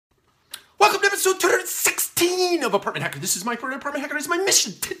episode 216 of Apartment Hacker. This is Mike Ward, Apartment Hacker. It's my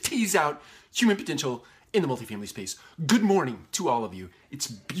mission to tease out human potential in the multifamily space. Good morning to all of you. It's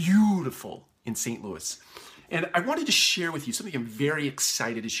beautiful in St. Louis. And I wanted to share with you something I'm very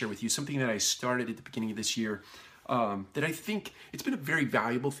excited to share with you, something that I started at the beginning of this year that I think it's been a very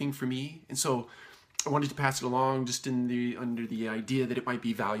valuable thing for me. And so I wanted to pass it along just under the idea that it might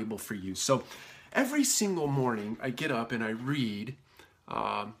be valuable for you. So every single morning I get up and I read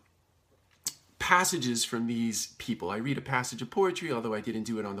passages from these people. I read a passage of poetry, although I didn't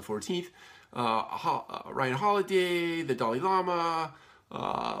do it on the 14th. Ryan Holiday, the Dalai Lama,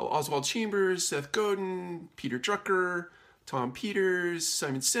 Oswald Chambers, Seth Godin, Peter Drucker, Tom Peters,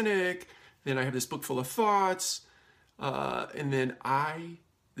 Simon Sinek. Then I have this book full of thoughts. And then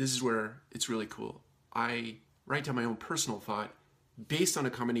this is where it's really cool. I write down my own personal thought based on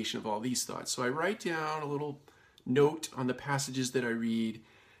a combination of all these thoughts. So I write down a little note on the passages that I read.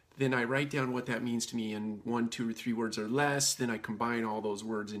 Then I write down what that means to me in 1, 2, or 3 words or less. Then I combine all those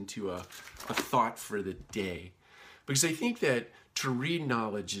words into a thought for the day. Because I think that to read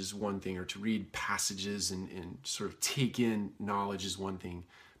knowledge is one thing, or to read passages and sort of take in knowledge is one thing.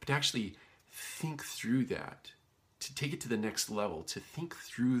 But to actually think through that, to take it to the next level, to think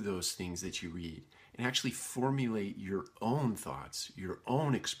through those things that you read and actually formulate your own thoughts, your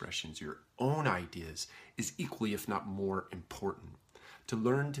own expressions, your own ideas is equally, if not more, important. To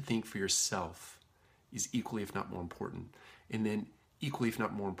learn to think for yourself is equally, if not more important. And then equally, if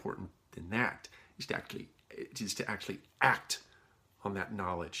not more important than that, is to actually act on that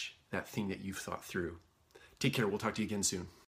knowledge, that thing that you've thought through. Take care. We'll talk to you again soon.